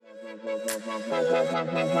Hey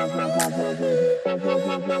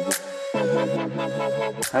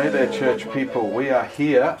there, church people. We are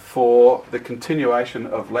here for the continuation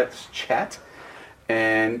of Let's Chat,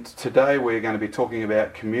 and today we're going to be talking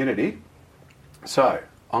about community. So,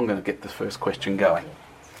 I'm going to get the first question going.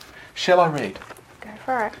 Shall I read? Go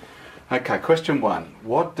for it. Okay, question 1.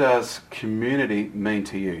 What does community mean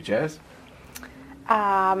to you, Jazz?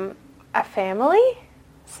 A family,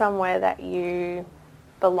 somewhere that you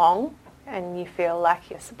belong and you feel like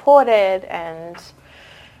you're supported and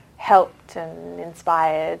helped and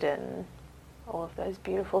inspired and all of those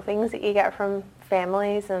beautiful things that you get from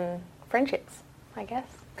families and friendships, I guess.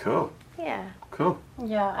 Cool. Yeah. Cool.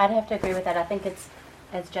 Yeah, I'd have to agree with that. I think it's,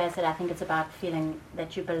 as Jazz said, I think it's about feeling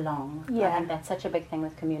that you belong. Yeah. I think that's such a big thing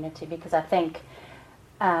with community, because I think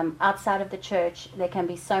outside of the church there can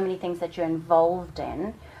be so many things that you're involved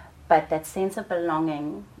in, but that sense of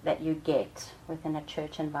belonging that you get within a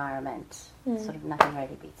church environment, sort of nothing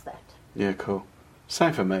really beats that. Yeah, cool.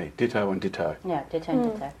 Same for me. Ditto and ditto. Yeah, ditto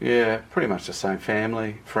and ditto. Yeah, pretty much the same.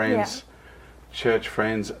 Family, friends, church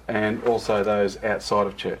friends, and also those outside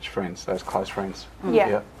of church friends, those close friends. Yeah.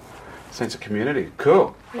 Yep. Sense of community.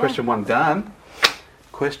 Cool. Yeah. Question 1 done.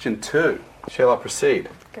 Question 2. Shall I proceed?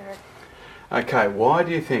 Go. Okay, why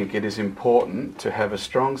do you think it is important to have a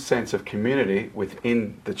strong sense of community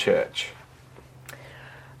within the church?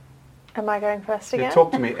 Am I going first again? Yeah,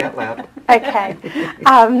 talk to me out loud. Okay.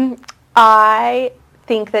 I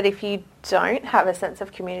think that if you don't have a sense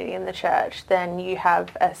of community in the church, then you have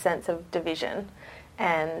a sense of division,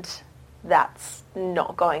 and that's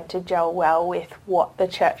not going to gel well with what the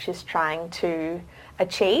church is trying to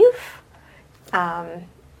achieve.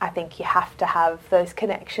 I think you have to have those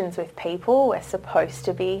connections with people. We're supposed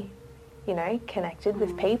to be, connected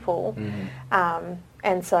with people.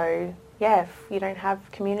 And so, yeah, if you don't have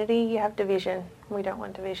community, you have division. We don't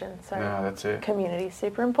want division. So No, that's it. community is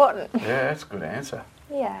super important. Yeah, that's a good answer.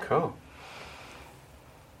 Yeah. Cool.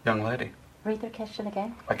 Young lady. Read the question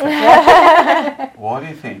again. Okay. Why do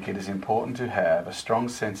you think it is important to have a strong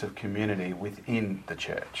sense of community within the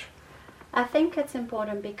church? I think it's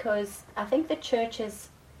important because I think the church is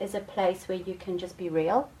a place where you can just be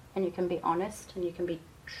real and you can be honest and you can be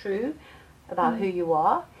true about who you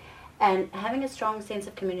are. And having a strong sense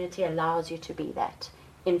of community allows you to be that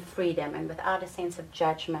in freedom and without a sense of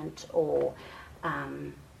judgment or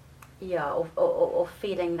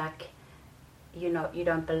feeling like you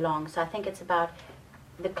don't belong. So I think it's about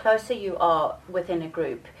the closer you are within a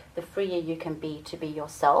group, the freer you can be to be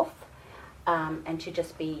yourself and to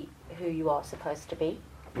just be who you are supposed to be.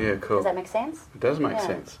 Yeah, cool. Does that make sense? It does make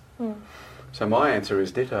sense. So my answer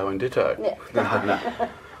is ditto and ditto. Yeah.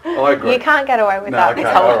 No, I agree. You can't get away with that this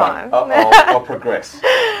whole all right. time. I'll progress.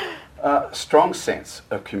 Strong sense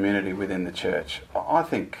of community within the church. I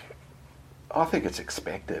think it's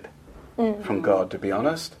expected from God, to be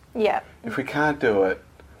honest. Yeah. If we can't do it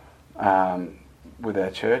with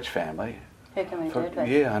our church family, Who can we do it with?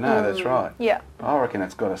 yeah, I know, that's right. Yeah. I reckon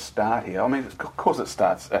it's got to start here. I mean, of course it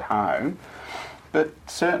starts at home, but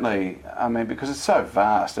certainly, I mean, because it's so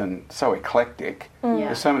vast and so eclectic,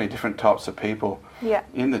 there's so many different types of people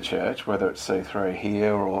in the church, whether it's C3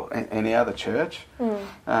 here or any other church,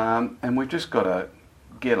 and we've just got to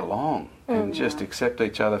get along and just accept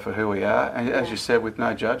each other for who we are, and as you said, with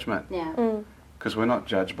no judgment, because we're not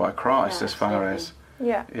judged by Christ No, as far as,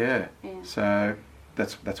 Yeah. so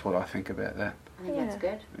that's what I think about that. I think that's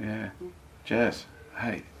good. Yeah. Jazz,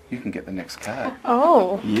 hey, you can get the next card.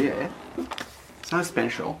 Oh. Yeah. So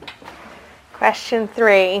special. Question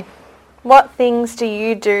 3. What things do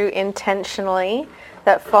you do intentionally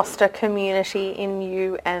that foster community in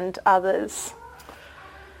you and others?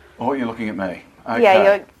 Oh, you're looking at me. Okay.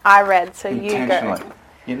 Yeah, I read, so you Intentionally. go.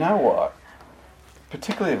 You know what?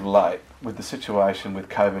 Particularly of late, with the situation with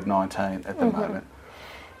COVID-19 at the moment,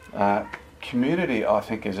 community, I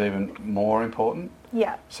think, is even more important.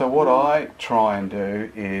 Yeah. So what I try and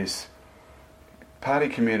do is party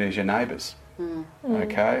community is your neighbours.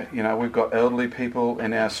 Okay, we've got elderly people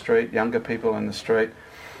in our street, younger people in the street.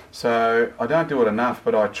 So I don't do it enough,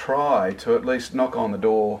 but I try to at least knock on the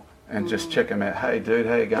door and just check them out. Hey, dude,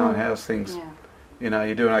 how you going? How's things? Yeah.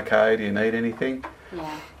 You doing okay? Do you need anything?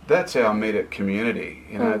 Yeah. That's our immediate community.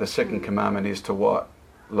 The second commandment is to what?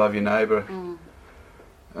 Love your neighbour.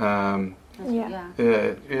 Yeah,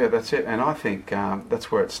 that's it. And I think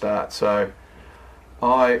that's where it starts. So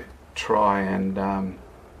I try and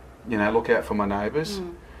look out for my neighbours,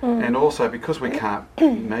 and also because we can't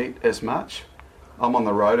meet as much, I'm on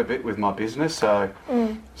the road a bit with my business, so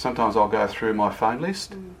sometimes I'll go through my phone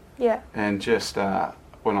list and just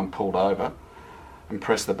when I'm pulled over, and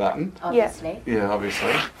press the button. Obviously. Yeah,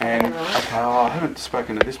 obviously. And, okay, I haven't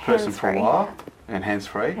spoken to this person for a while. And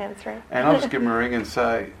hands-free. Hands-free. And I'll just give them a ring and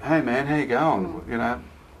say, hey, man, how you going? You know,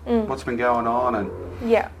 what's been going on? And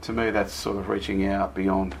to me, that's sort of reaching out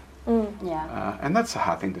beyond. And that's a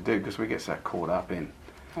hard thing to do because we get so caught up in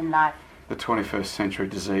life. The 21st century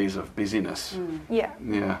disease of busyness. Yeah.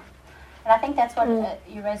 And I think that's what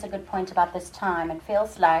you raise a good point about this time. It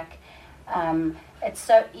feels like it's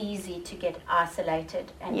so easy to get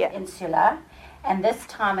isolated and insular. And this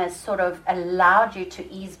time has sort of allowed you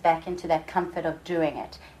to ease back into that comfort of doing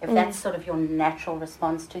it, if that's sort of your natural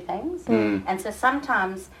response to things. And so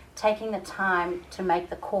sometimes taking the time to make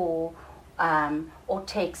the call or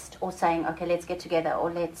text or saying, okay, let's get together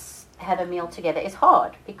or let's have a meal together is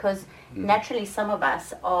hard because naturally some of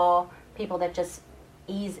us are people that just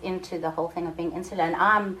ease into the whole thing of being insular. And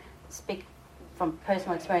I'm speak from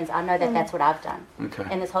personal experience, I know that that's what I've done.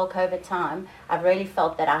 In this whole COVID time, I've really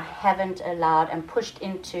felt that I haven't allowed and pushed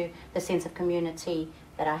into the sense of community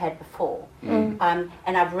that I had before. And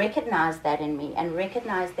I've recognized that in me and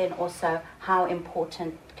recognized then also how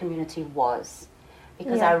important community was.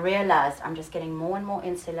 Because I realized I'm just getting more and more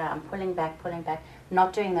insular, I'm pulling back,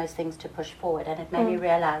 not doing those things to push forward. And it made me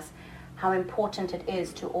realize how important it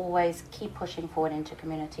is to always keep pushing forward into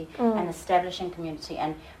community and establishing community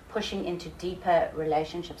and pushing into deeper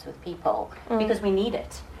relationships with people because we need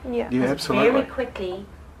it. Yeah, absolutely. Very quickly,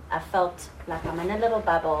 I felt like I'm in a little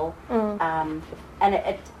bubble, and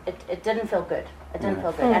it didn't feel good. It didn't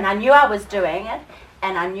feel good, and I knew I was doing it,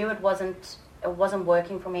 and I knew it wasn't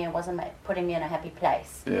working for me. It wasn't putting me in a happy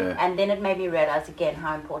place. And then it made me realize again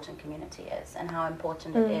how important community is and how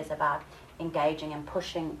important it is about engaging and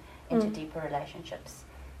pushing into deeper relationships.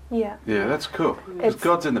 Yeah, that's cool. Because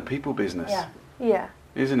God's in the people business.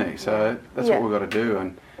 Isn't he? So that's what we've got to do.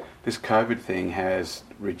 And this COVID thing has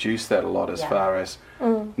reduced that a lot as far as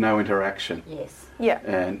no interaction.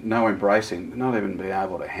 And no embracing, not even being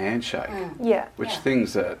able to handshake. Which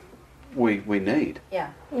things that we need.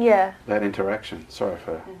 That interaction. Sorry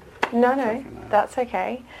for... No, that's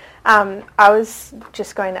okay. I was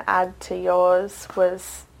just going to add to yours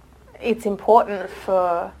was it's important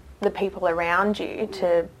for the people around you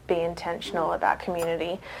to be intentional about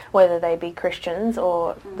community, whether they be Christians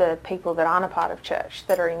or the people that aren't a part of church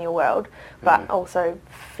that are in your world, but also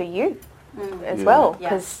for you as well,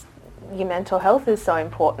 because your mental health is so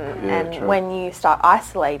important. And when you start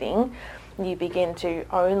isolating, you begin to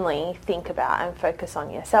only think about and focus on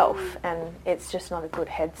yourself, and it's just not a good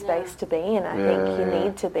headspace to be in. I think you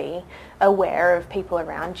need to be aware of people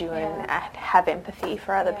around you and have empathy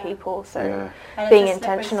for other people. So being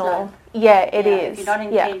intentional, it is. If you're not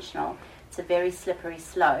intentional, it's a very slippery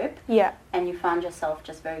slope. And you find yourself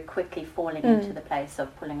just very quickly falling into the place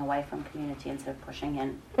of pulling away from community instead of pushing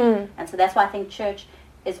in. And so that's why I think church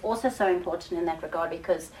is also so important in that regard,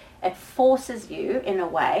 because it forces you in a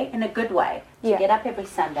way, in a good way, to get up every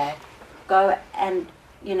Sunday, go and,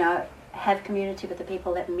 you know, have community with the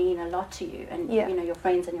people that mean a lot to you and, you know, your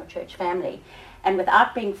friends and your church family. And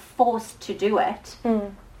without being forced to do it,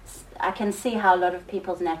 I can see how a lot of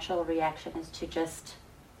people's natural reaction is to just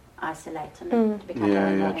isolate and to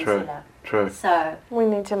become more insular. So we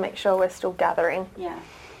need to make sure we're still gathering.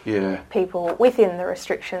 People within the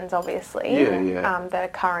restrictions, obviously, that are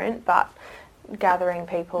current, but gathering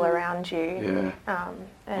people around you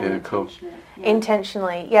and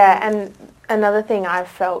intentionally. And another thing I've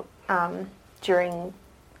felt during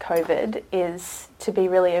COVID is to be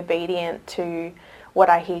really obedient to what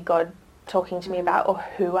I hear God talking to me about or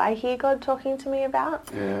who I hear God talking to me about.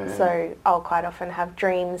 So I'll quite often have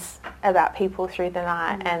dreams about people through the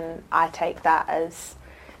night, and I take that as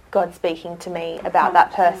God speaking to me about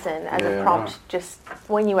that person as a prompt. Just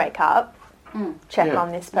when you wake up, check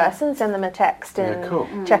on this person, send them a text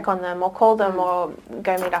and check on them or call them or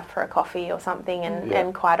go meet up for a coffee or something.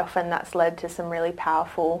 And quite often that's led to some really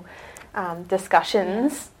powerful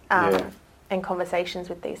discussions and conversations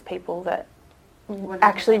with these people that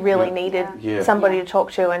actually really needed somebody to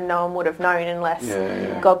talk to, and no one would have known unless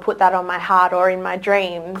God put that on my heart or in my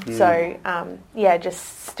dream. So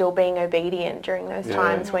just still being obedient during those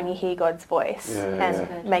times when you hear God's voice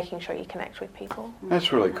and making sure you connect with people.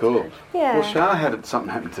 That's really cool. Well, Shana had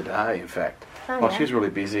something happen today, in fact. She's really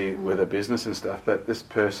busy with her business and stuff, but this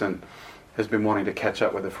person has been wanting to catch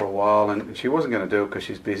up with her for a while, and she wasn't going to do it because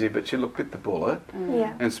she's busy, but she looked at the bullet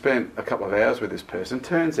and spent a couple of hours with this person.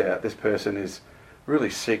 Turns out this person is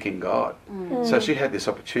really seeking God. So she had this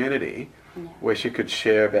opportunity where she could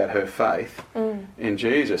share about her faith in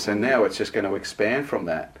Jesus, and now it's just going to expand from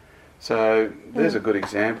that. So there's a good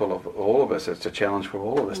example of all of us. It's a challenge for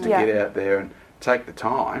all of us to get out there and take the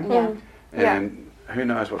time and who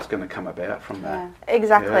knows what's going to come about from that.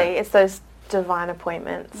 Exactly. Yeah. It's those divine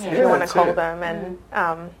appointments, if you want to call them. And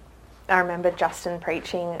I remember Justin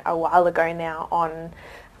preaching a while ago now on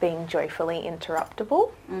being joyfully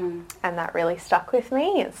interruptible, and that really stuck with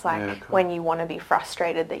me. It's like when you want to be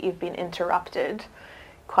frustrated that you've been interrupted,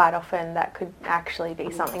 quite often that could actually be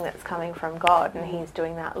something that's coming from God, and he's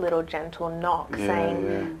doing that little gentle knock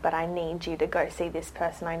saying, but I need you to go see this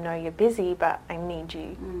person. I know you're busy, but I need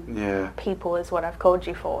you. People is what I've called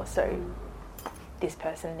you for, so this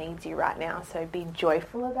person needs you right now, so be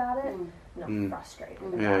joyful about it, not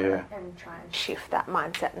frustrated about it, and try and shift that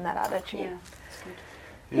mindset and that attitude.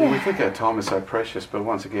 We think our time is so precious, but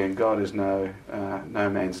once again, God is no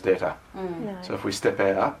man's debtor. No. So if we step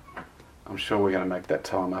out, I'm sure we're going to make that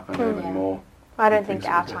time up and even more. I don't think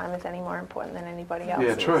our time is any more important than anybody else's.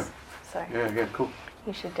 Yeah, true. So cool.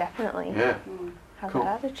 You should definitely have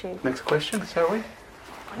that attitude. Next question, shall we?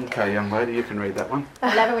 Okay, young lady, you can read that one.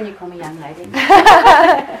 I love it when you call me young lady.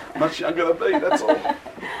 Much younger than me, that's all.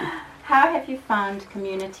 How have you found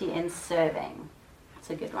community in serving? It's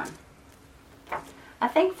a good one. I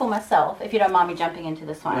think for myself, if you don't mind me jumping into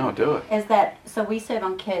this one, no, do it. Is that, so we serve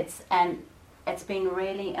on kids, and it's been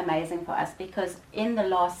really amazing for us because in the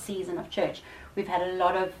last season of church, we've had a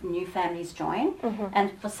lot of new families join,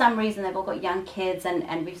 and for some reason they've all got young kids,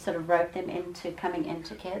 and we've sort of roped them into coming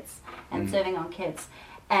into kids and serving on kids.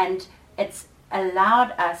 And it's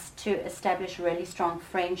allowed us to establish really strong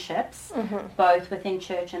friendships, both within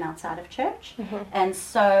church and outside of church. And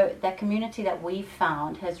so that community that we've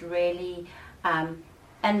found has really,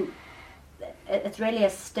 and it's really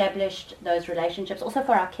established those relationships, also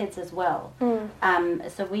for our kids as well.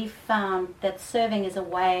 So we've found that serving is a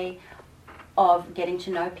way of getting to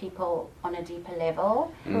know people on a deeper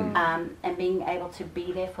level, and being able to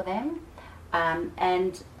be there for them.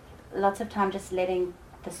 And lots of time just letting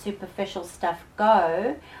the superficial stuff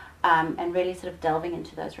go, and really sort of delving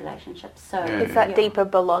into those relationships. So it's that deeper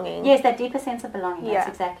belonging. Yes, that deeper sense of belonging. Yes,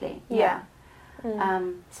 exactly.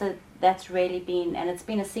 So that's really been, and it's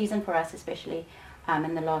been a season for us, especially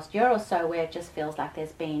in the last year or so, where it just feels like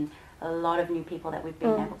there's been a lot of new people that we've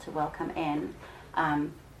been able to welcome in,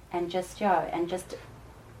 and just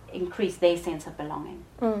increase their sense of belonging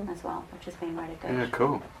as well, which has been really good. Yeah,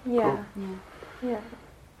 cool.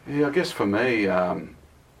 Yeah, I guess for me,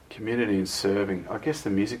 community and serving, I guess the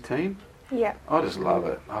music team. Yeah. I just love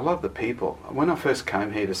it. I love the people. When I first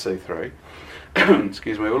came here to C3,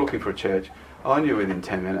 excuse me, we were looking for a church. I knew within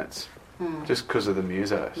 10 minutes, just because of the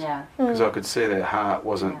musos. Yeah. Because I could see their heart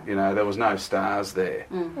wasn't, there was no stars there.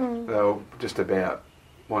 They were just about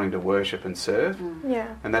wanting to worship and serve.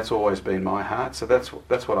 Yeah. And that's always been my heart. So that's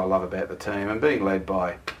what I love about the team. And being led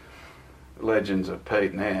by legends of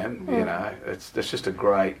Pete and Anne, it's just a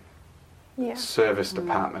great service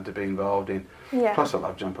department to be involved in. Plus I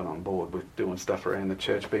love jumping on board with doing stuff around the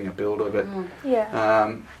church, being a builder of it.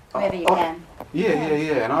 Wherever you can.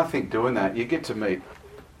 And I think doing that, you get to meet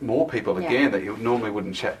more people again that you normally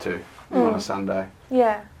wouldn't chat to on a Sunday.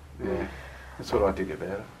 Yeah. That's what I dig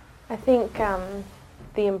about it. I think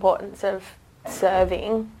the importance of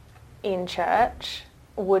serving in church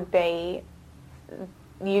would be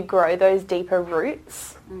you grow those deeper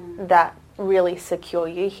roots that really secure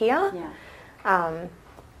you here.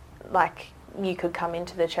 Like you could come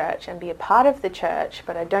into the church and be a part of the church,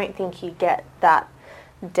 but I don't think you get that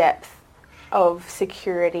depth of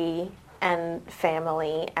security and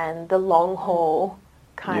family and the long haul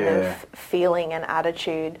kind of feeling and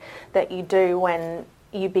attitude that you do when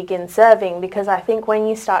you begin serving, because I think when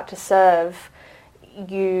you start to serve,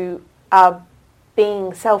 you are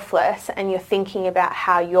being selfless and you're thinking about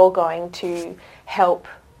how you're going to help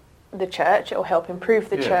the church or help improve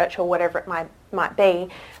the church or whatever it might be,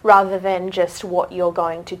 rather than just what you're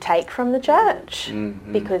going to take from the church,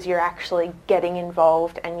 because you're actually getting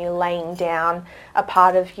involved and you're laying down a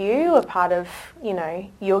part of you, a part of,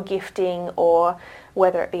 your gifting, or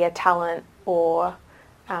whether it be a talent or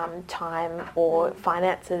time or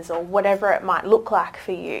finances or whatever it might look like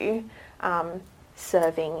for you,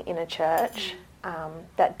 serving in a church,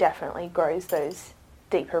 that definitely grows those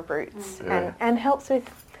deeper roots and helps with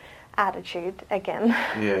attitude again.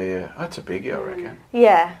 That's a biggie, I reckon.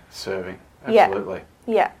 Serving, absolutely.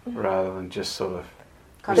 Rather than just sort of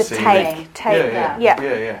receiving.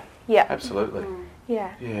 Absolutely.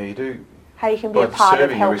 You do. How you can be a part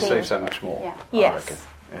serving, of helping. You receive so much more. Yes,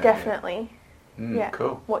 definitely.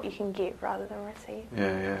 Cool. What you can give rather than receive.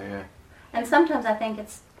 And sometimes I think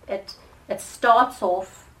it starts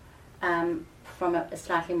off from a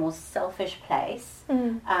slightly more selfish place.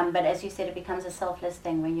 But as you said, it becomes a selfless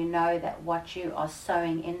thing when you know that what you are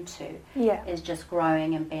sowing into is just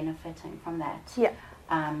growing and benefiting from that. Yeah.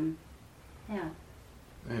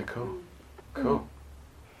 Yeah, cool. Cool.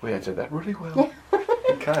 We answered that really well.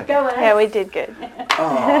 Okay. Go ahead. Yeah, we did good.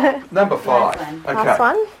 Number 5. Okay. Last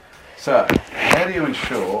one. So, how do you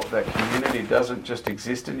ensure that community doesn't just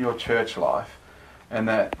exist in your church life, and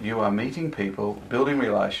that you are meeting people, building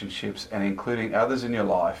relationships, and including others in your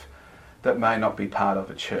life that may not be part of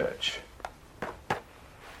a church?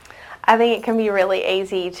 I think it can be really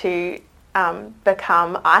easy to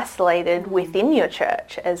become isolated within your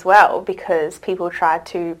church as well, because people try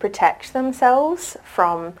to protect themselves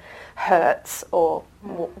from hurts or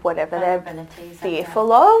whatever they're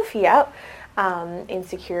fearful of. Yep.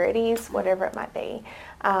 Insecurities, whatever it might be.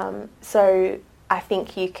 So I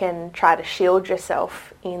think you can try to shield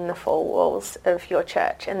yourself in the four walls of your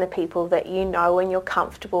church and the people that you know and you're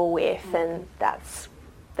comfortable with, and that's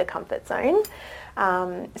the comfort zone.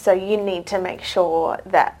 So you need to make sure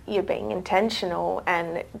that you're being intentional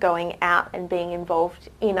and going out and being involved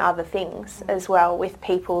in other things as well, with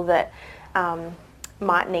people that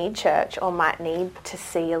might need church or might need to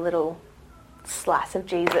see a little slice of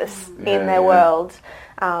Jesus in their world.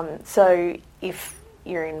 So if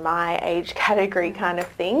you're in my age category kind of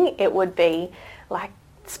thing, it would be like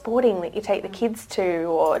sporting that you take the kids to,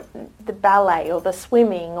 or the ballet or the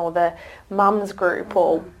swimming or the mums group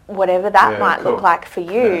or whatever that might look like for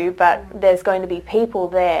you. But there's going to be people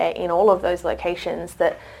there in all of those locations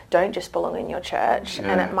that don't just belong in your church,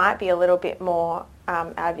 and it might be a little bit more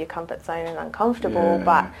out of your comfort zone and uncomfortable,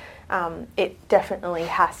 but it definitely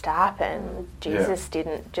has to happen. Jesus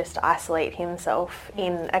didn't just isolate himself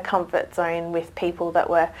in a comfort zone with people that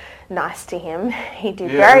were nice to him. He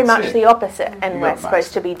did very much the opposite, and we're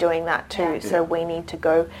supposed to be doing that too. So we need to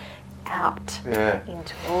go out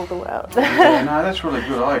into all the world. No, that's really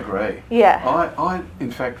good. I agree. I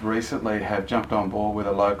in fact recently have jumped on board with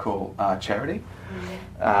a local charity,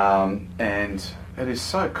 and it is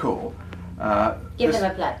so cool. Give them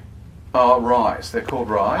a plug. Oh, Rise. They're called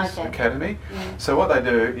Rise Academy. So what they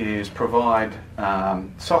do is provide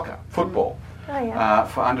soccer, football,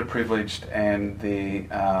 for underprivileged and the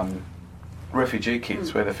refugee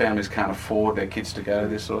kids where the families can't afford their kids to go to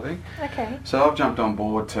this sort of thing. So I've jumped on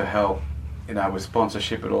board to help, with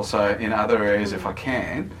sponsorship, but also in other areas if I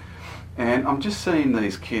can. And I'm just seeing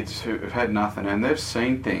these kids who have had nothing, and they've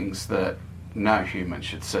seen things that no human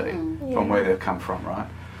should see from where they've come from, right?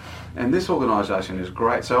 And this organisation is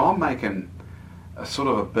great. So I'm making a sort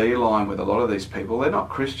of a beeline with a lot of these people. They're not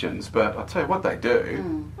Christians, but I'll tell you what they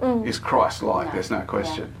do is Christ-like, there's no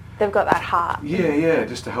question. They've got that heart.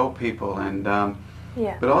 Just to help people. And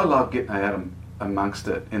but I love getting out amongst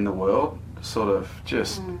it in the world, sort of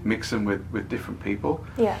just mixing with different people.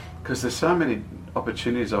 Because there's so many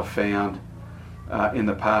opportunities I've found in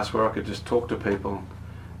the past where I could just talk to people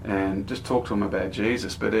and just talk to them about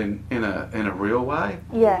Jesus, but in a real way,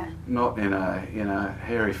 not in a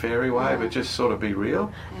hairy-fairy way, but just sort of be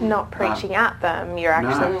real. Not preaching at them, you're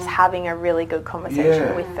actually just having a really good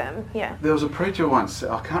conversation with them. There was a preacher once,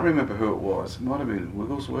 I can't remember who it was, it might have been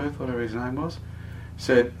Wigglesworth, whatever his name was,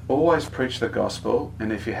 said, always preach the gospel,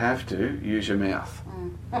 and if you have to, use your mouth.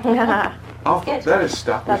 I thought that is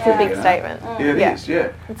stuck with me. That's a big statement. It is.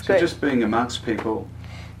 It's so good. Just being amongst people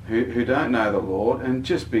who don't know the Lord, and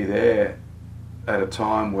just be there at a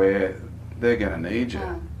time where they're going to need you.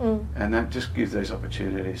 And that just gives these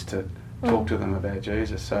opportunities to talk to them about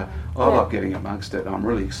Jesus. So I love getting amongst it. I'm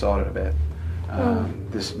really excited about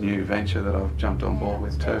this new venture that I've jumped on board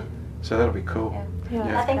with too. So that'll be cool.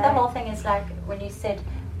 I think the whole thing is like when you said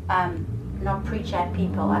not preach at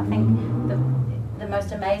people. I think the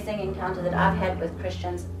most amazing encounter that I've had with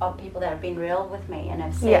Christians are people that have been real with me and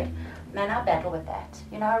have said, man, I battle with that.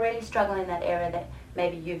 I really struggle in that area that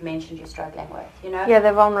maybe you've mentioned you're struggling with.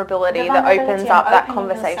 The vulnerability that opens up that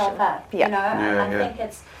conversation.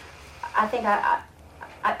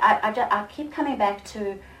 I keep coming back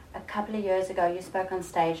to a couple of years ago. You spoke on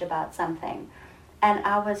stage about something, and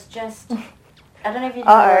I was just. I don't know if you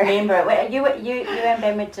remember it. You and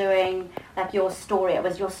Ben were doing like your story. It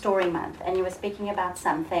was your story month, and you were speaking about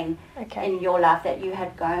something in your life that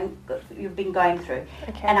you've been going through.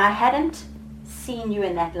 And I hadn't seen you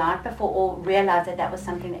in that light before, or realized that was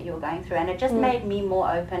something that you were going through, and it just made me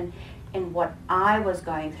more open in what I was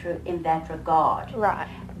going through in that regard. Right.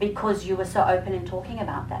 Because you were so open in talking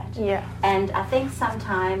about that. And I think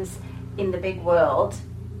sometimes in the big world,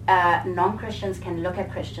 non-Christians can look at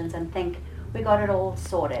Christians and think, we got it all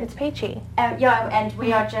sorted. It's peachy. And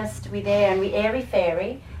we're there and we're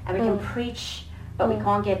airy-fairy and we can preach but we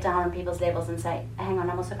can't get down on people's levels and say, hang on,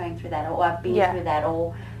 I'm also going through that, or I've been through that,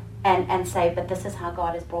 or and say, but this is how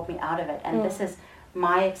God has brought me out of it, and this is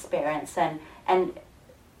my experience, and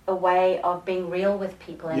a way of being real with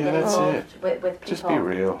people and getting involved with people. Just be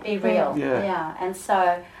real. Be real. Yeah. And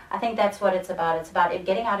so I think that's what it's about. It's about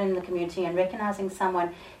getting out in the community and recognizing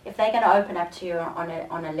someone, if they're going to open up to you on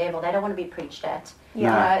a level, they don't want to be preached at. You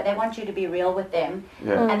know, they want you to be real with them.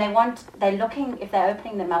 Yeah. And they're looking, if they're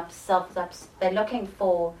opening themselves up, they're looking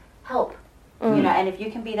for help. You know, and if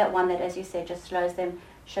you can be that one that, as you said, just shows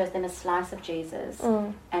them a slice of Jesus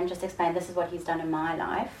and just explain, this is what he's done in my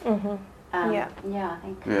life. I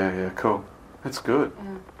think. Yeah, cool. That's good.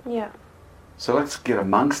 Yeah. So let's get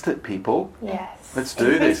amongst it, people. Yes. Let's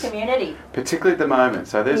do this. Community. Particularly at the moment.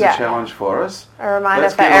 So there's a challenge for us. A reminder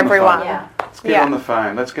for everyone. Let's get on the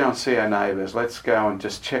phone. Let's go and see our neighbours. Let's go and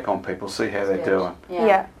just check on people, see how they're doing.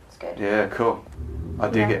 Yeah. It's good. Yeah, cool. I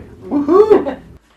dig it. Woohoo!